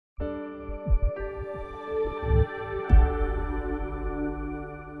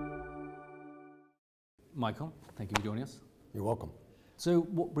Michael, thank you for joining us. You're welcome. So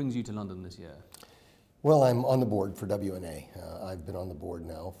what brings you to London this year? Well, I'm on the board for WNA. I've been on the board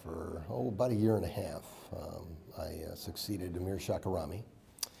now for, about a year and a half. I succeeded Amir Shakarami,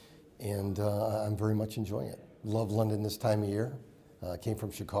 and I'm very much enjoying it. Love London this time of year. Came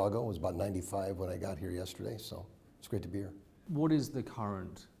from Chicago. It was about 95 when I got here yesterday, so it's great to be here. What is the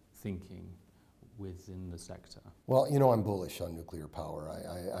current thinking within the sector? Well, I'm bullish on nuclear power.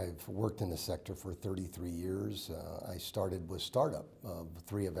 I've worked in the sector for 33 years. I started with startup of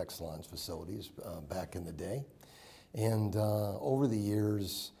 3 of Exelon's facilities back in the day. And over the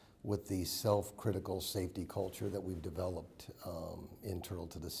years, with the self-critical safety culture that we've developed internal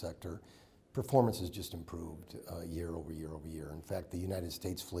to the sector, performance has just improved year over year over year. In fact, the United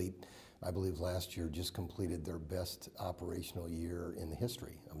States fleet, I believe last year, just completed their best operational year in the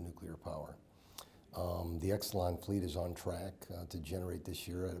history of nuclear power. The Exelon fleet is on track to generate this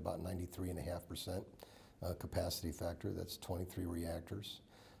year at about 93.5% capacity factor. That's 23 reactors.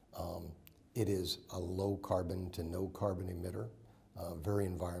 It is a low carbon to no carbon emitter, very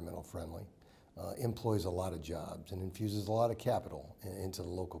environmental friendly, employs a lot of jobs and infuses a lot of capital into the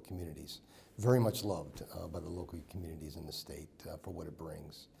local communities. Very much loved by the local communities in the state for what it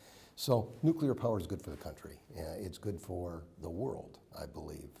brings. So nuclear power is good for the country. It's good for the world, I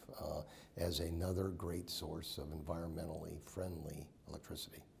believe, as another great source of environmentally friendly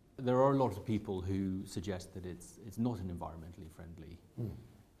electricity. There are a lot of people who suggest that it's not an environmentally friendly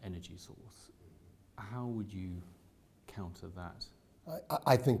energy source. How would you counter that?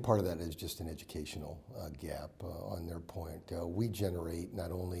 I think part of that is just an educational gap on their point. We generate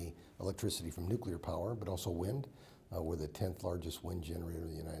not only electricity from nuclear power, but also wind. We're the 10th largest wind generator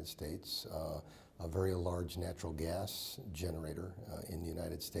in the United States, a very large natural gas generator in the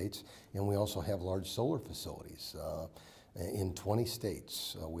United States, and we also have large solar facilities. In 20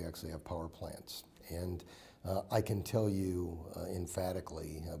 states, we actually have power plants. And I can tell you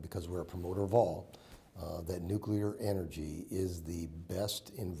emphatically, because we're a promoter of all, that nuclear energy is the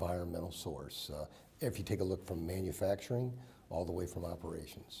best environmental source, if you take a look from manufacturing all the way from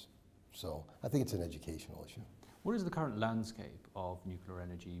operations. So I think it's an educational issue. What is the current landscape of nuclear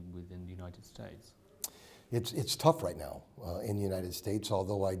energy within the United States? It's tough right now in the United States,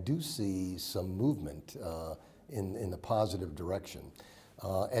 although I do see some movement in the positive direction.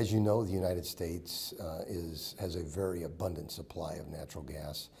 As you know, the United States has a very abundant supply of natural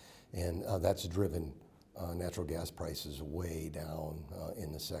gas, and that's driven natural gas prices way down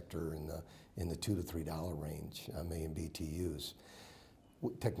in the sector in the $2 to $3 range, a million BTUs.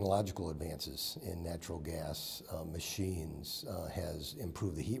 Technological advances in natural gas machines has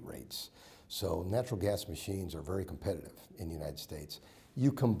improved the heat rates. So natural gas machines are very competitive in the United States.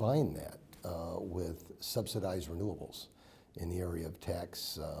 You combine that with subsidized renewables in the area of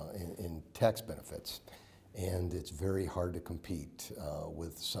tax in tax benefits, and it's very hard to compete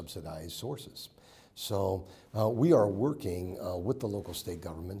with subsidized sources. So we are working with the local state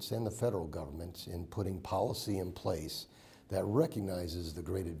governments and the federal governments in putting policy in place that recognizes the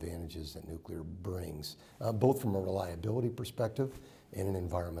great advantages that nuclear brings, both from a reliability perspective and an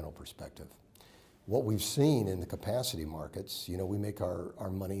environmental perspective. What we've seen in the capacity markets, we make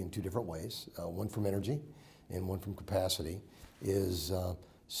our money in 2 different ways, one from energy and one from capacity, is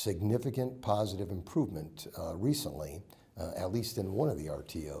significant positive improvement recently, at least in one of the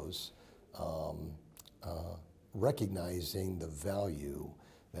RTOs, recognizing the value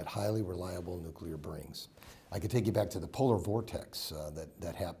that highly reliable nuclear brings. I could take you back to the polar vortex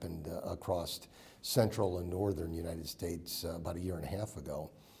that happened across central and northern United States about a year and a half ago.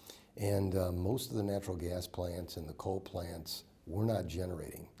 And most of the natural gas plants and the coal plants were not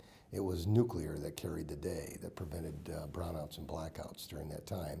generating. It was nuclear that carried the day, that prevented brownouts and blackouts during that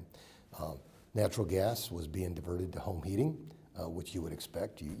time. Natural gas was being diverted to home heating, which you would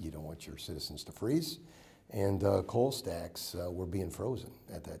expect. You don't want your citizens to freeze. And coal stacks were being frozen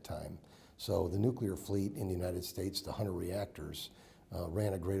at that time. So the nuclear fleet in the United States, the 100 reactors,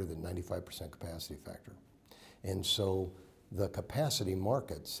 ran a greater than 95% capacity factor. And so the capacity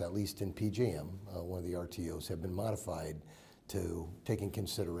markets, at least in PJM, one of the RTOs, have been modified to take in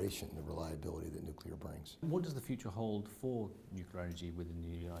consideration the reliability that nuclear brings. What does the future hold for nuclear energy within the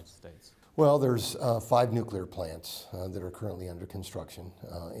United States? Well, there's 5 nuclear plants that are currently under construction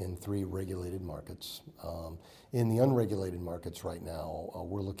in 3 regulated markets. In the unregulated markets right now,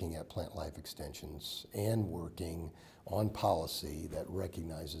 we're looking at plant life extensions and working on policy that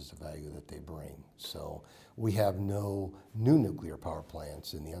recognizes the value that they bring. So we have no new nuclear power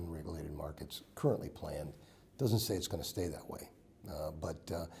plants in the unregulated markets currently planned. Doesn't say it's going to stay that way,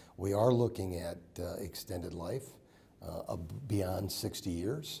 but we are looking at extended life beyond 60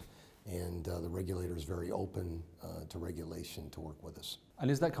 years. And the regulator is very open to regulation to work with us. And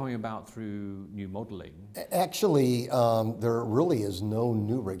is that coming about through new modeling? Actually, there really is no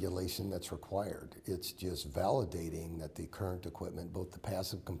new regulation that's required. It's just validating that the current equipment, both the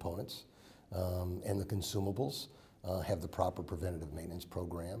passive components and the consumables, have the proper preventative maintenance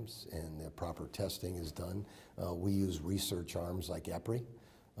programs and the proper testing is done. We use research arms like EPRI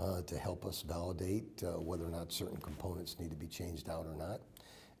to help us validate whether or not certain components need to be changed out or not.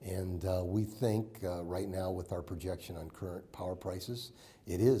 And we think right now with our projection on current power prices,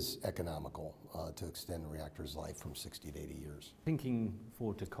 it is economical to extend the reactor's life from 60 to 80 years. Thinking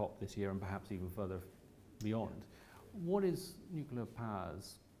forward to COP this year and perhaps even further beyond, what is nuclear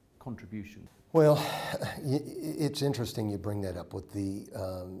power's contribution? Well, it's interesting you bring that up with the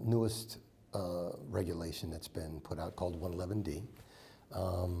newest regulation that's been put out called 111D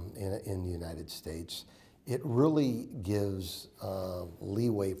in the United States. It really gives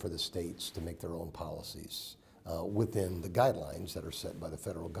leeway for the states to make their own policies within the guidelines that are set by the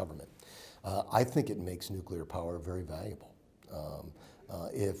federal government. I think it makes nuclear power very valuable.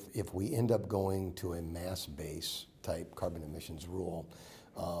 If we end up going to a mass base type carbon emissions rule,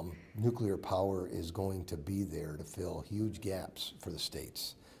 nuclear power is going to be there to fill huge gaps for the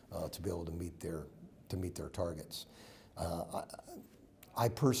states to be able to meet their targets. I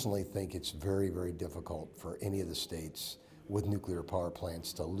personally think it's very, very difficult for any of the states with nuclear power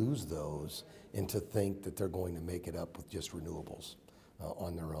plants to lose those and to think that they're going to make it up with just renewables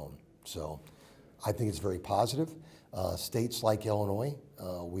on their own. So I think it's very positive. States like Illinois,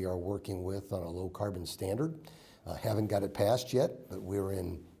 we are working with on a low carbon standard. Haven't got it passed yet, but we're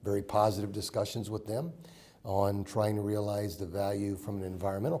in very positive discussions with them on trying to realize the value from an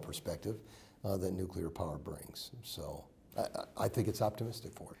environmental perspective that nuclear power brings. So I think it's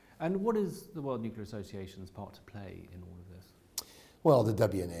optimistic for it. And what is the World Nuclear Association's part to play in all of this? Well, the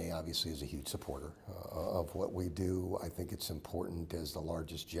WNA obviously is a huge supporter of what we do. I think it's important as the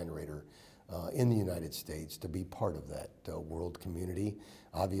largest generator in the United States to be part of that world community,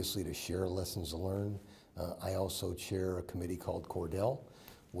 obviously to share lessons learned. I also chair a committee called Cordell,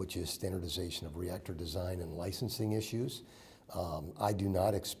 which is standardization of reactor design and licensing issues. I do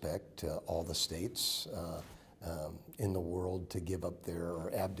not expect all the states in the world to give up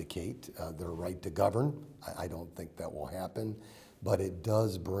or abdicate their right to govern. I don't think that will happen, but it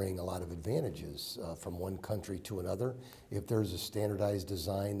does bring a lot of advantages from one country to another if there's a standardized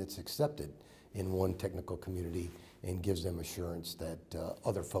design that's accepted in one technical community and gives them assurance that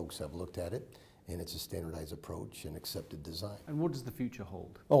other folks have looked at it and it's a standardized approach and accepted design. And what does the future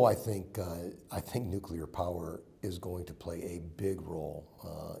hold? Oh, I think nuclear power is going to play a big role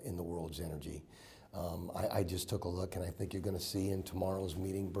in the world's energy. I just took a look, and I think you're going to see in tomorrow's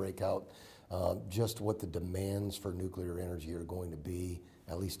meeting breakout just what the demands for nuclear energy are going to be,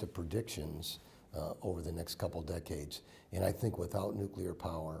 at least the predictions over the next couple decades. And I think without nuclear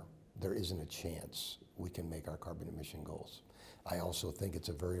power, there isn't a chance we can make our carbon emission goals. I also think it's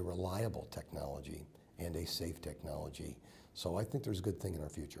a very reliable technology and a safe technology. So I think there's a good thing in our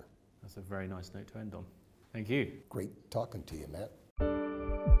future. That's a very nice note to end on. Thank you. Great talking to you, Matt.